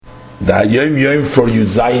the Hayom Yom for Yud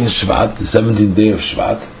Zayin Shvat, the 17th day of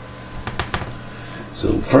Shvat.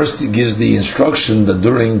 So first he gives the instruction that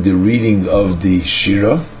during the reading of the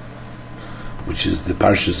Shira, which is the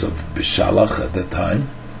Parshas of Bishalach at that time,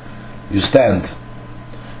 you stand.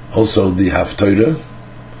 Also the Haftorah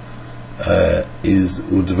is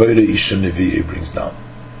Udvore Isha Nevi, he brings down.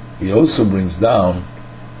 He also brings down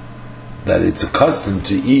that it's a custom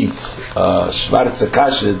to eat Shvartze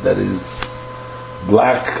Kasha, that is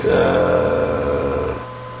black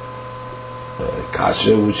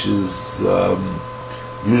kasha, which is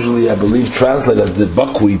usually, I believe, translated as the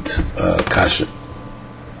buckwheat kasha.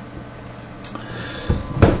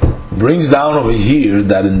 Brings down over here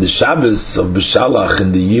that in the Shabbos of Bishalach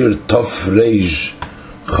in the year Tov Reish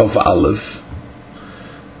Chof Aleph,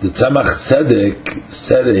 the Tzemach Tzedek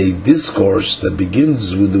said a discourse that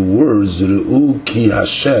begins with the words Re'u Ki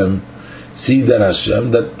Hashem, see that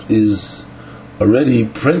Hashem, that is already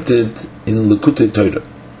printed in Likutei Torah.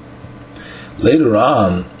 Later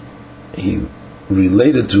on, he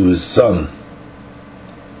related to his son,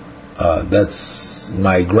 that's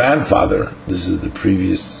my grandfather, this is the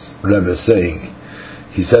previous Rebbe saying,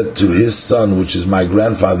 he said to his son, which is my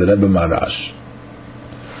grandfather, Rebbe Marash,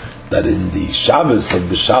 that in the Shabbos of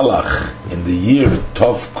Bishalach, in the year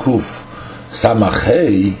Tov Kuf Samach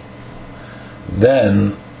Hei,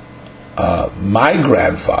 then my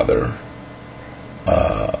grandfather,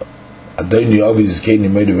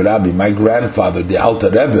 my grandfather, the Alter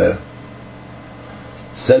Rebbe,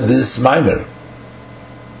 said this mimer.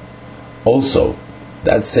 Also,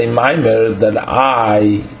 that same mimer that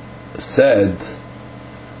I said,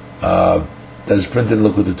 that is printed in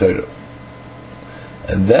Likutei Torah.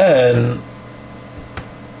 And then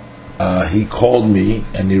he called me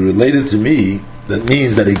and he related to me. That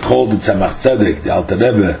means that he called it Tzemach Tzedek, the Alter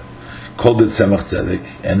Rebbe called it Tzemach Tzedek,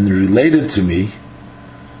 and related to me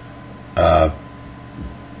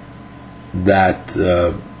that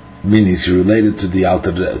means he related to the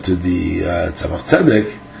Tzemach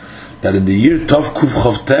Tzedek, that in the year Tov Kuf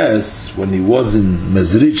Chof Tes, when he was in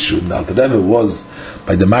Mezrich, when the Alter Rebbe was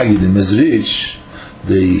by the Magid in Mezrich,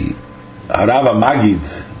 the Harava Magid,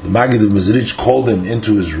 the Magid of Mezrich, called him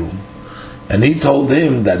into his room, and he told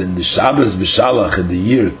him that in the Shabbos Bishalach in the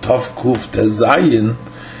year Tov Kuf Tes Zayin,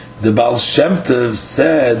 the Baal Shem Tov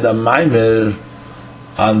said a maimer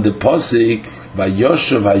on the Posik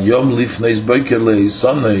Vayoshev Hayom Lifnei Boker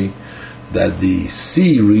Leisonei, that the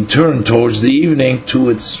sea returned towards the evening to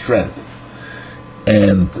its strength,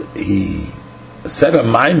 and he said a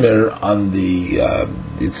maimer on the.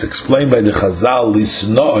 It's explained by the Chazal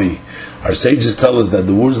Lisnoi. Our sages tell us that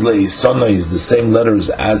the words Leisonei is the same letters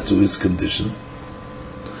as to his condition.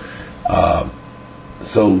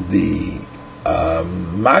 So the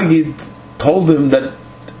Magid told him that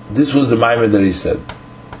this was the maimer that he said.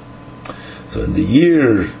 So in the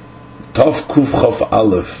year Tov Kuf Chof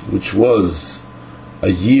Aleph, which was a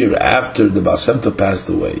year after the Baal Shem Tov passed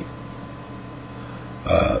away,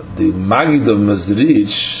 the Magid of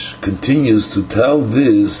Mezrich continues to tell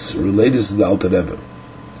this related to the Alter Rebbe.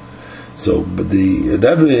 So, but the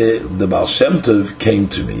Rebbe, the Baal Shem Tov, came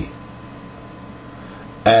to me,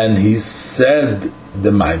 and he said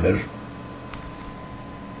the Maimer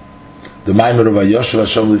of Vayoshev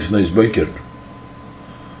Hashem Lifnei Boker.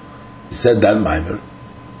 He said that Maimer,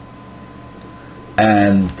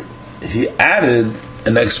 and he added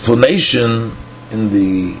an explanation in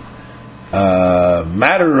the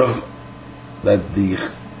matter of that the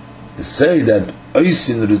say that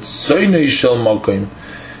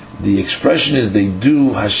the expression is they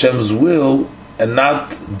do Hashem's will and not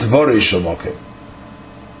Dvorei Shel Mokim.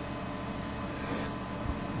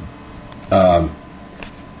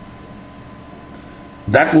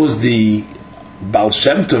 That was the Baal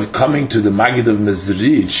Shem Tov coming to the Magid of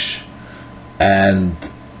Mezrich and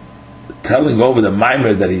telling over the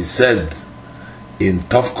Maimer that he said in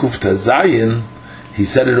Tov Kuf Tazayin. He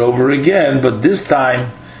said it over again, but this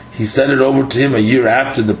time he said it over to him a year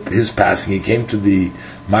after his passing. He came to the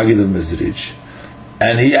Magid of Mezrich,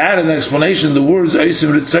 and he added an explanation, the words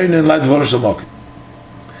Eisim Ritzoyin and Ladvar Shamok.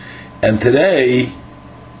 And today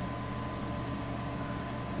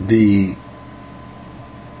the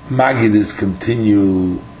Magid is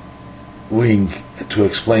continuing to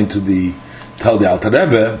explain tell the Alter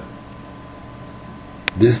Rebbe.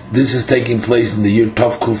 This is taking place in the year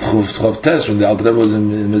Tov Kuf Chof Tes, when the Alter Rebbe was in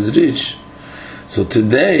Mezrich. So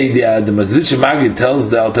today the Mezrich Magid tells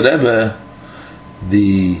the Alter Rebbe,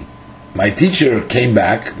 my teacher came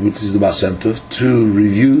back, which is the Baal Shem Tov, to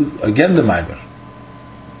review again the Maimer.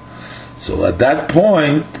 So at that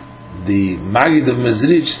point, the Magid of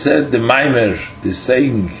Mezrich said the Maimer, the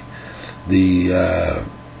saying, the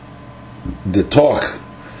the talk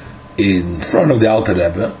in front of the Alter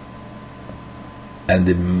Rebbe, and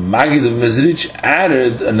the Maggid of Mezritch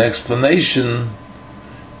added an explanation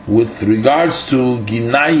with regards to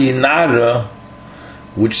Ginai Nara,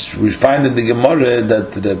 which we find in the Gemara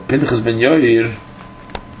that the Pinchas ben Yair,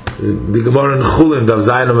 the Gemara in Chulin, Dav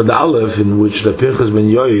Zayin Amud Aleph, in which the Pinchas ben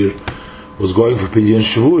Yair was going for Pidyon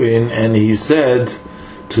Shavuin, and he said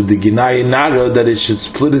to the Ginai Nara that it should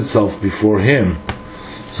split itself before him.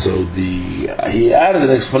 So he added an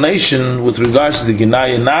explanation with regards to the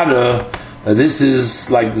Ginai Nara, that this is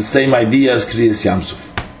like the same idea as Kriyas Yamsuf.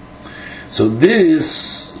 So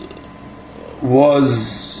this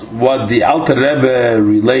was what the Alter Rebbe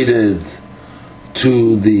related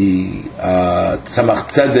to the Tzemach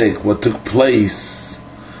Tzedek, what took place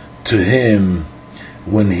to him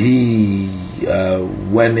when he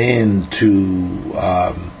went in to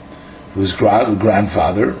his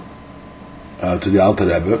grandfather, to the Alter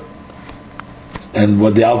Rebbe, and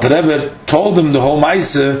what the Alter Rebbe told him, the whole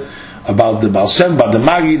Maaseh about the Baal Shem, about the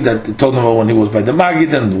Magid, that he told him about when he was by the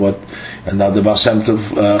Magid, and now the Baal Shem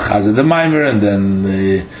Tov Chazer the Maimer, and then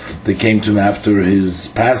they came to him after his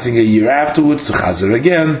passing a year afterwards to Chazer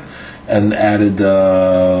again, and added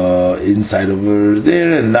inside over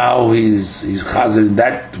there, and now he's Chazer in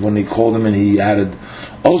that, when he called him, and he added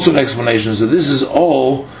also an explanation. So this is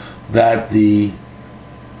all that the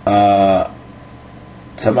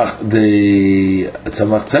Tzemach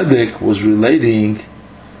Tzedek was relating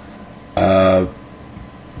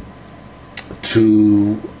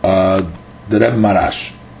to the Rebbe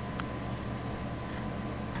Marash.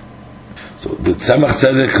 So the Tzemach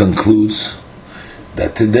Tzedek concludes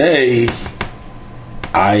that today,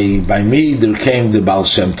 by me there came the Baal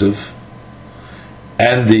Shem Tov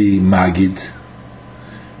and the Magid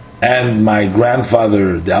and my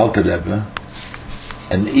grandfather, the Alter Rebbe,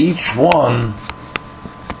 and each one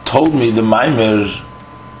told me the Maimer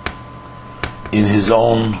in his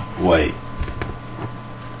own way.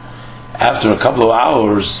 After a couple of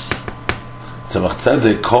hours, Tzemach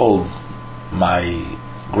Tzedek called my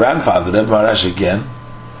grandfather, Rebbe Marash, again,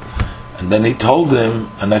 and then he told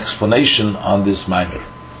him an explanation on this Maimer.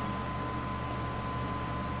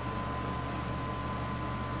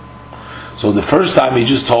 So the first time he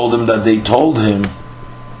just told him that they told him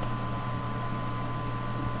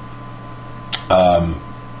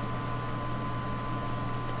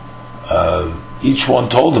each one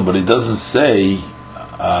told him, but it doesn't say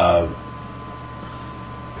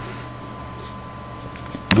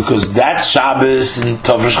because that Shabbos in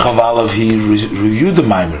Tovrish Chavalav he reviewed the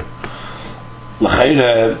Maimer.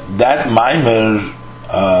 L'chayre, that Maimer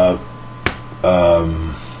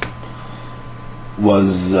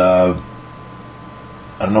was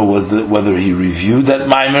I don't know whether he reviewed that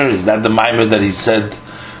Maimer. Is that the Maimer that he said,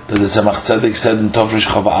 that the Tzemach Tzedek said in Tovrish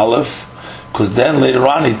Chav Aleph? Because then later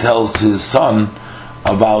on he tells his son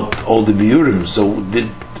about all the biurim. So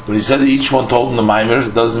when he said that each one told him the Maimer,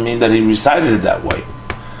 it doesn't mean that he recited it that way.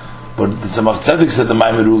 But the Tzemach Tzedek said the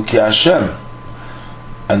Maimer Hu Ki Hashem,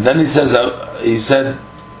 and then he says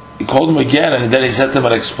he called him again, and then he said to him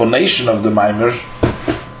an explanation of the Maimer,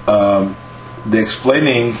 the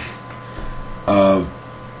explaining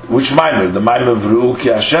which Maimer, the Maimer of Hu Ki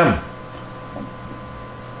Hashem.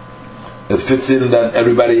 It fits in that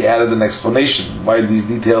everybody added an explanation. Why are these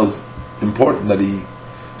details important? That he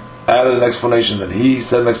added an explanation, that he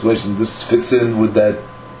said an explanation. This fits in with that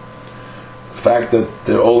fact that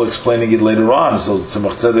they're all explaining it later on. So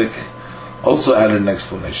Tzemach Tzedek also added an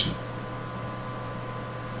explanation.